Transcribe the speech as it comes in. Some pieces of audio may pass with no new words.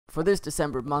For this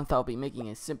December month, I'll be making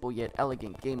a simple yet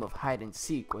elegant game of hide and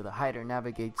seek where the hider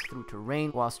navigates through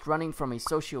terrain whilst running from a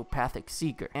sociopathic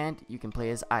seeker, and you can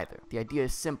play as either. The idea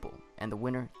is simple, and the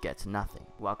winner gets nothing.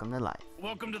 Welcome to life.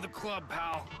 Welcome to the club,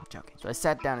 pal. Joking. So I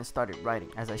sat down and started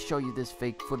writing. As I show you this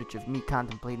fake footage of me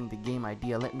contemplating the game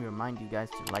idea, let me remind you guys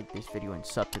to like this video and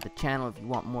sub to the channel if you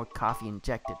want more coffee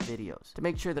injected videos. To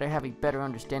make sure that I have a better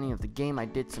understanding of the game, I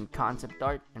did some concept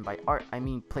art, and by art I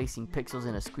mean placing pixels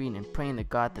in a screen and praying to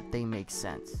God that they make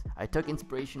sense. I took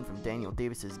inspiration from Daniel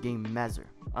Davis's game Measure.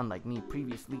 Unlike me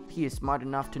previously, he is smart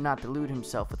enough to not delude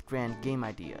himself with grand game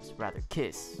ideas, rather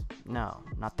kiss. No,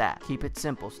 not that. Keep it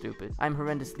simple, stupid. I'm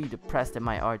horrendously depressed at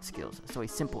my art skills, so a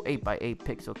simple 8x8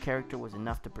 pixel character was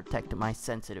enough to protect my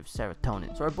sensitive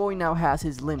serotonin. So our boy now has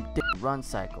his limp dick run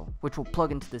cycle, which will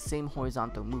plug into the same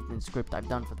horizontal movement script I've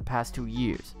done for the past 2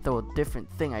 years, though a different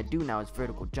thing I do now is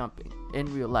vertical jumping.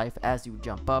 In real life, as you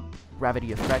jump up,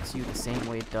 gravity affects you the same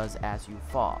way it does as you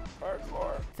fall.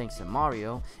 Hardcore. Thanks to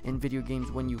Mario, in video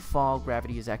games when you fall,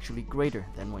 gravity is actually greater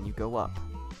than when you go up.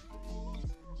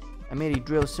 I made a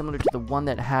drill similar to the one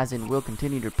that has and will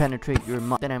continue to penetrate your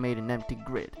mind. Then I made an empty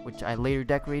grid, which I later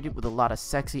decorated with a lot of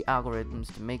sexy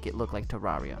algorithms to make it look like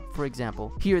Terraria. For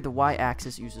example, here the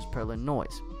y-axis uses Perlin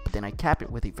noise, but then I cap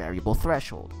it with a variable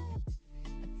threshold.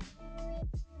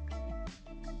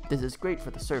 This is great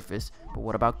for the surface, but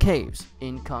what about caves?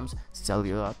 In comes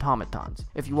cellular automatons.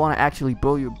 If you want to actually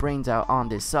blow your brains out on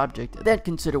this subject, then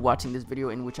consider watching this video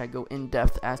in which I go in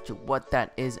depth as to what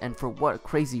that is and for what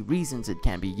crazy reasons it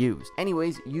can be used.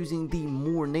 Anyways, using the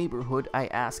more neighborhood, I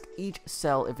ask each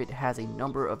cell if it has a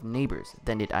number of neighbors,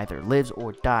 then it either lives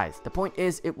or dies. The point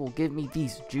is, it will give me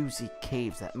these juicy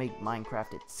caves that make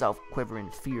Minecraft itself quiver in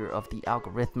fear of the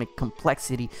algorithmic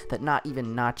complexity that not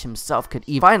even Notch himself could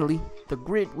even. Finally, the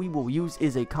grid we will use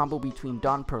is a combo between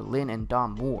Don Perlin and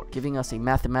Don Moore, giving us a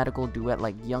mathematical duet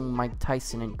like young Mike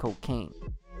Tyson and cocaine.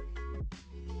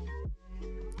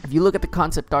 If you look at the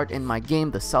concept art in my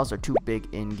game, the cells are too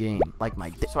big in game, like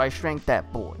my dick, so I shrank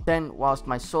that boy. Then, whilst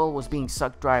my soul was being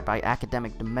sucked dry by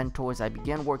academic dementors, I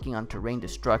began working on terrain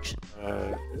destruction.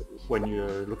 When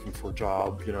you're looking for a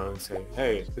job, you know, and say,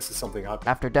 hey, this is something I...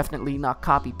 After definitely not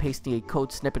copy pasting a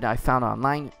code snippet I found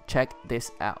online, check this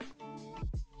out.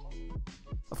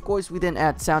 Of course, we then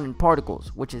add sound and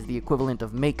particles, which is the equivalent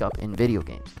of makeup in video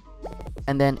games.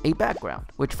 And then a background,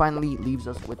 which finally leaves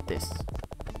us with this.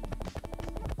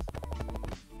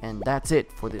 And that's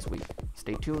it for this week.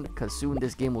 Stay tuned, because soon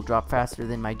this game will drop faster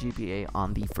than my GPA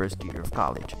on the first year of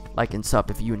college. Like and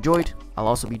sub if you enjoyed. I'll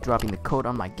also be dropping the code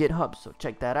on my GitHub, so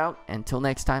check that out. Until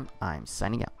next time, I'm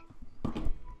signing out.